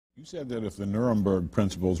You said that if the Nuremberg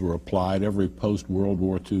principles were applied, every post-World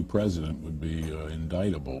War II president would be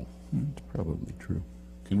indictable. It's probably true.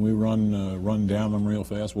 Can we run down them real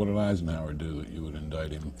fast? What did Eisenhower do that you would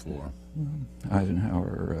indict him for?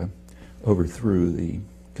 Eisenhower overthrew the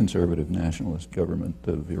conservative nationalist government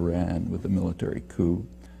of Iran with a military coup.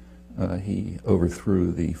 He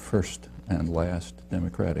overthrew the first and last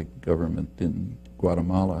democratic government in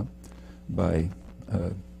Guatemala by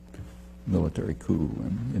military coup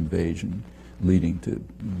and invasion, leading to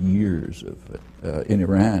years of, in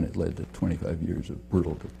Iran it led to 25 years of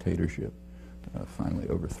brutal dictatorship, finally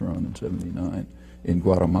overthrown in '79. In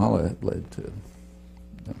Guatemala it led to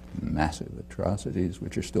massive atrocities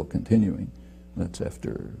which are still continuing. That's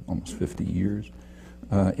after almost 50 years.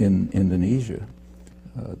 In Indonesia,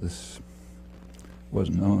 this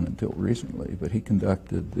wasn't known until recently, but he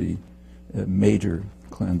conducted the major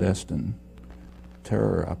clandestine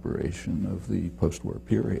terror operation of the post-war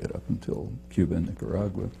period up until Cuba and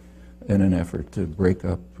Nicaragua in an effort to break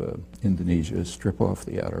up Indonesia, strip off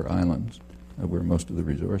the outer islands where most of the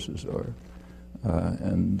resources are,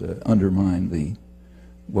 and undermine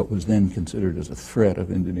what was then considered as a threat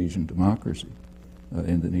of Indonesian democracy.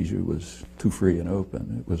 Indonesia was too free and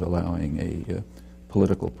open. It was allowing a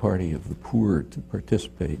political party of the poor to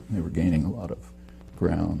participate, and they were gaining a lot of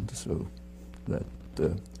ground, so that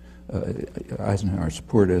Eisenhower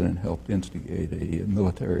supported and helped instigate a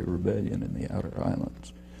military rebellion in the outer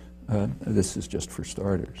islands. This is just for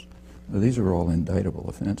starters. These are all indictable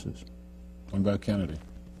offenses. What about Kennedy?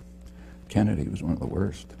 Kennedy was one of the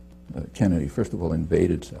worst. Kennedy, first of all,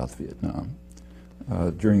 invaded South Vietnam.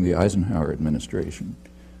 During the Eisenhower administration,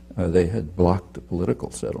 they had blocked a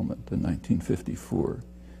political settlement in 1954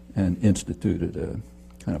 and instituted a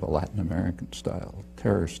kind of a Latin American-style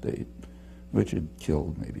terror state, which had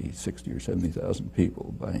killed maybe 60 or 70,000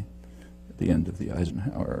 people by the end of the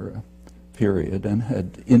Eisenhower period, and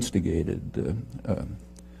had instigated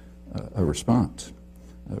a response,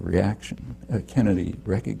 a reaction. Kennedy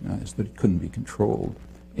recognized that it couldn't be controlled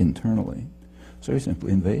internally, so he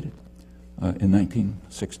simply invaded. In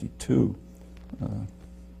 1962,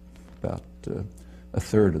 about a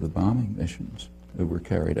third of the bombing missions were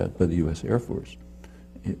carried out by the U.S. Air Force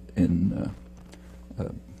in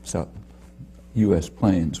U.S.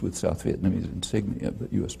 planes with South Vietnamese insignia,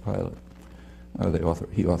 but U.S. pilot.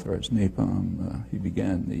 He authorized napalm. He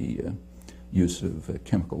began the use of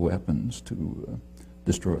chemical weapons to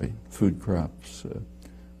destroy food crops.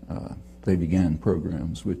 They began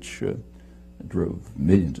programs which drove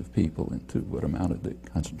millions of people into what amounted to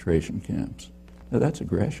concentration camps. Now, that's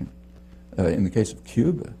aggression. In the case of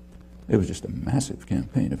Cuba, it was just a massive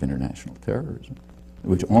campaign of international terrorism,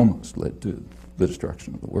 which almost led to the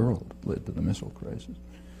destruction of the world, led to the missile crisis.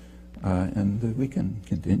 And we can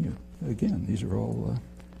continue. Again, these are all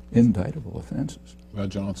indictable offenses. About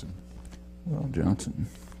Johnson? Well, Johnson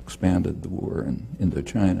expanded the war in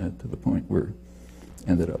Indochina to the point where it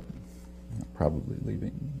ended up probably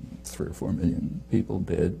leaving 3 or 4 million people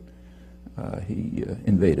dead. He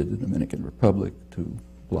invaded the Dominican Republic to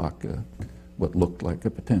block what looked like a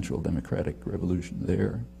potential democratic revolution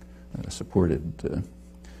there, supported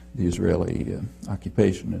the Israeli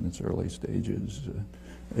occupation in its early stages.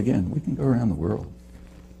 Again, we can go around the world.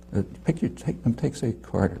 Take, say,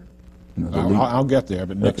 Carter. You know, I'll get there,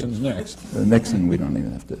 but Nixon's next. Nixon, we don't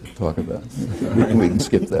even have to talk about. We can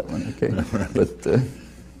skip that one, okay?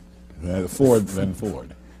 But Ford, then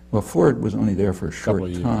Ford. Well, Ford was only there for a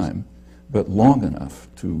short time, but long enough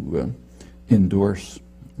to endorse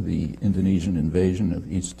the Indonesian invasion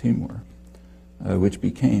of East Timor, which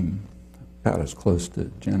became about as close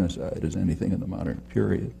to genocide as anything in the modern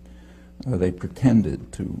period. They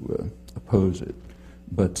pretended to oppose it,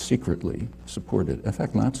 but secretly supported, in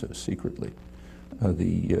fact, not so secretly.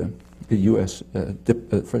 The U.S.,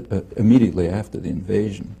 immediately after the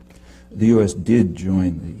invasion, the U.S. did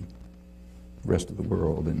join the rest of the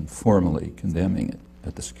world in formally condemning it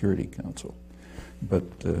at the Security Council. But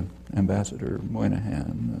Ambassador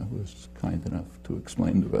Moynihan was kind enough to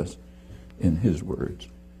explain to us, in his words,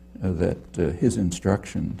 that his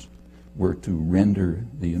instructions were to render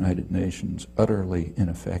the United Nations utterly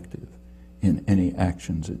ineffective in any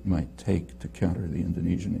actions it might take to counter the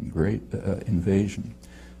Indonesian invasion.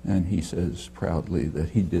 And he says proudly that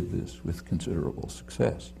he did this with considerable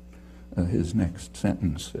success. His next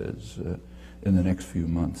sentence says, in the next few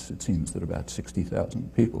months, it seems that about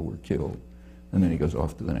 60,000 people were killed. And then he goes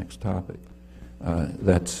off to the next topic.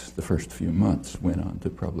 That's the first few months, went on to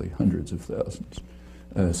probably hundreds of thousands.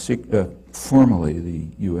 Formally, the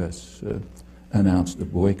U.S. announced a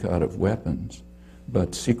boycott of weapons,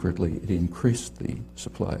 but secretly it increased the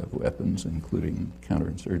supply of weapons, including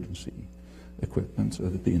counterinsurgency equipment, so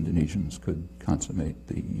that the Indonesians could consummate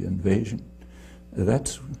the invasion.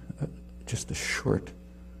 That's just a short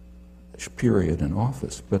period in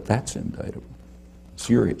office, but that's indictable.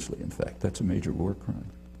 Seriously, in fact, that's a major war crime.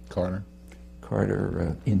 Carter?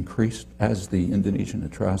 Carter increased, as the Indonesian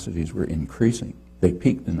atrocities were increasing. They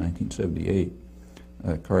peaked in 1978.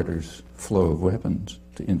 Carter's flow of weapons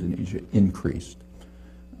to Indonesia increased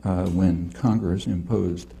when Congress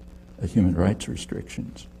imposed human rights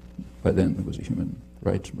restrictions. By then there was a human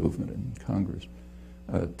rights movement in Congress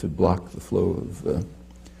to block the flow of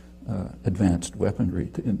advanced weaponry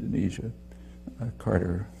to Indonesia.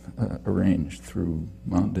 Carter arranged through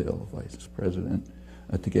Mondale, vice president,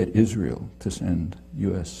 to get Israel to send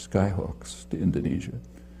U.S. Skyhawks to Indonesia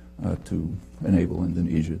to enable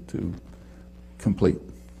Indonesia to complete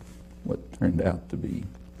what turned out to be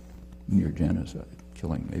near genocide,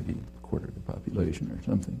 killing maybe a quarter of the population or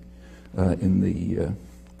something. In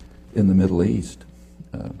the Middle East,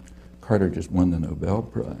 Carter just won the Nobel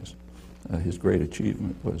Prize. His great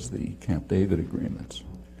achievement was the Camp David agreements.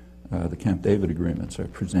 The Camp David agreements are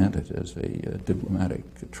presented as a diplomatic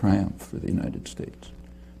triumph for the United States.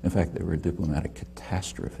 In fact, they were a diplomatic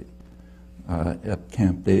catastrophe. At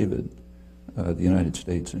Camp David, the United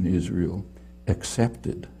States and Israel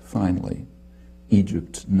accepted, finally,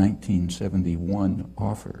 Egypt's 1971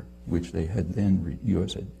 offer, which they had then,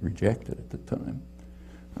 U.S. had rejected at the time,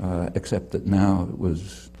 except that now it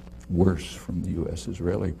was worse from the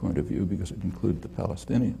U.S.-Israeli point of view because it included the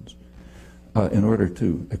Palestinians. In order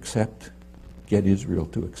to get Israel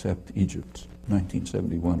to accept Egypt's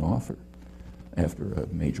 1971 offer, after a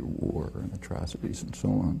major war and atrocities and so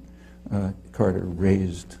on, Carter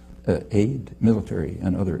raised military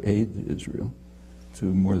and other aid to Israel to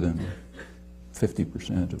more than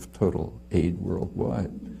 50% of total aid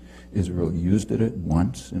worldwide. Israel used it at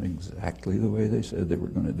once in exactly the way they said they were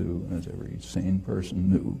going to do, as every sane person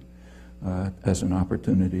knew, as an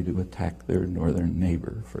opportunity to attack their northern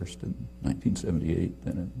neighbor, first in 1978,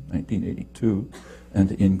 then in 1982, and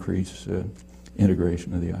to increase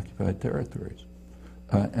integration of the occupied territories.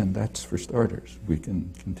 And that's for starters. We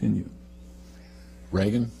can continue.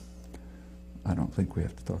 Reagan? I don't think we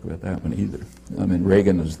have to talk about that one either. I mean,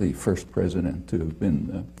 Reagan is the first president to have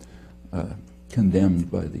been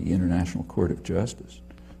condemned by the International Court of Justice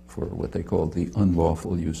for what they called the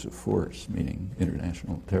unlawful use of force, meaning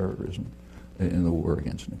international terrorism, in the war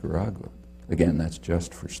against Nicaragua. Again, that's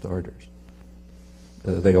just for starters.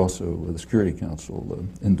 They also, the Security Council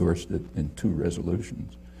endorsed it in 2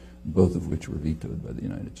 resolutions, both of which were vetoed by the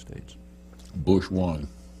United States. Bush won.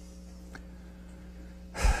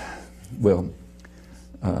 Well,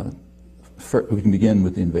 we can begin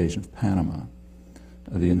with the invasion of Panama.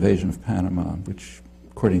 The invasion of Panama, which,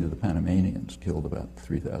 according to the Panamanians, killed about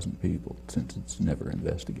 3,000 people, since it's never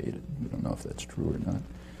investigated. We don't know if that's true or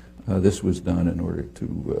not. This was done in order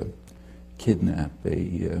to kidnap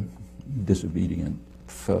a disobedient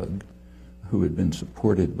thug who had been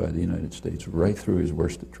supported by the United States right through his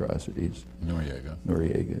worst atrocities.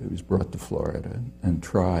 Noriega, who was brought to Florida and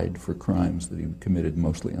tried for crimes that he committed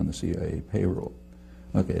mostly on the CIA payroll.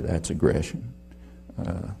 Okay, that's aggression.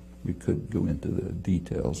 We could go into the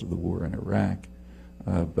details of the war in Iraq,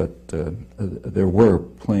 but there were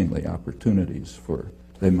plainly opportunities for,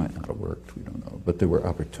 they might not have worked, we don't know, but there were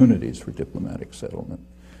opportunities for diplomatic settlement,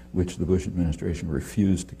 which the Bush administration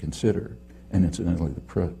refused to consider, and incidentally the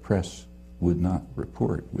press would not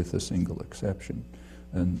report, with a single exception,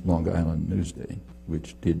 and Long Island Newsday,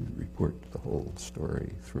 which did report the whole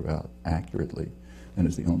story throughout accurately, and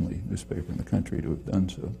is the only newspaper in the country to have done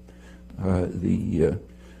so. The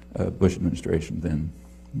Bush administration then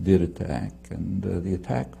did attack, and the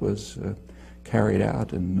attack was carried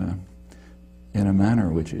out in a manner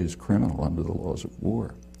which is criminal under the laws of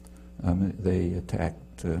war. They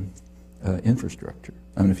attacked infrastructure.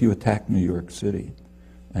 I mean, if you attack New York City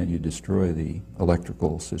and you destroy the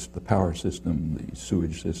electrical system, the power system, the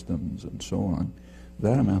sewage systems, and so on,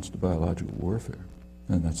 that amounts to biological warfare,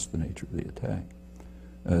 and that's the nature of the attack.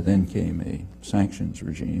 Then came a sanctions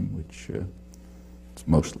regime, which it's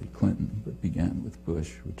mostly Clinton, but began with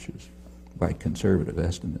Bush, which is, by conservative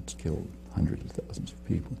estimates, killed hundreds of thousands of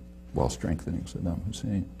people while strengthening Saddam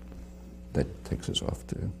Hussein. That takes us off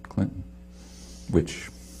to Clinton, which,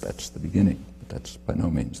 that's the beginning, but that's by no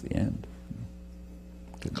means the end.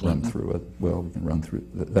 We can run through well, we can run through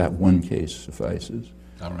that one case suffices.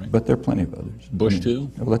 All right. But there are plenty of others. Bush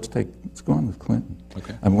too? Let's go on with Clinton.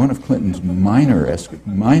 Okay. And one of Clinton's minor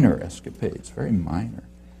escapades, very minor,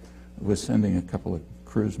 was sending a couple of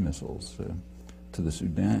cruise missiles to the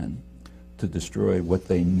Sudan to destroy what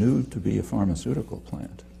they knew to be a pharmaceutical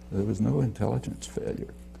plant. There was no intelligence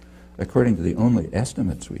failure. According to the only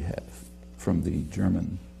estimates we have from the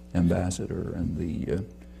German ambassador and the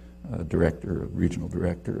regional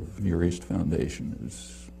director of Near East Foundation, who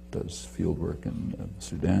does field work in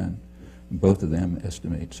Sudan, both of them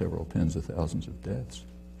estimate several tens of thousands of deaths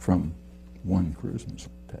from one cruise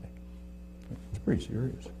missile attack. It's pretty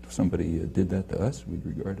serious. If somebody did that to us, we'd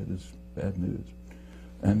regard it as bad news.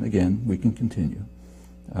 And again, we can continue.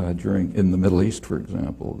 In the Middle East, for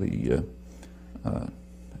example,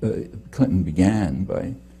 Clinton began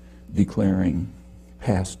by declaring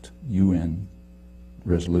past UN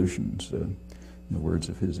resolutions, in the words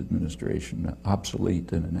of his administration,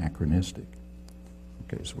 obsolete and anachronistic.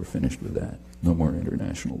 Okay, so we're finished with that. No more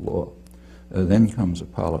international law. Then comes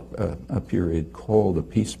a period called the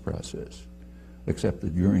peace process, except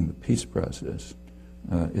that during the peace process,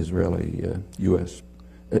 Israeli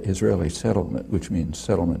settlement, which means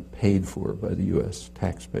settlement paid for by the U.S.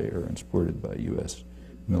 taxpayer and supported by U.S.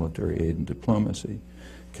 military aid and diplomacy,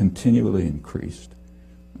 continually increased.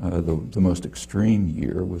 The most extreme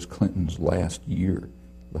year was Clinton's last year,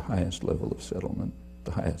 the highest level of settlement,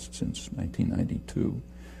 the highest since 1992.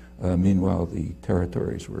 Meanwhile, the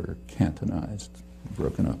territories were cantonized,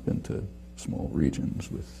 broken up into small regions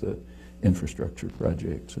with infrastructure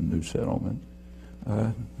projects and new settlement.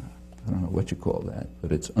 I don't know what you call that,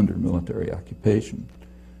 but it's under military occupation.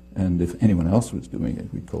 And if anyone else was doing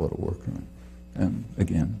it, we'd call it a war crime. And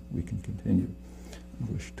again, we can continue.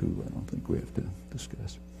 I wish to, I don't think we have to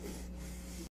discuss.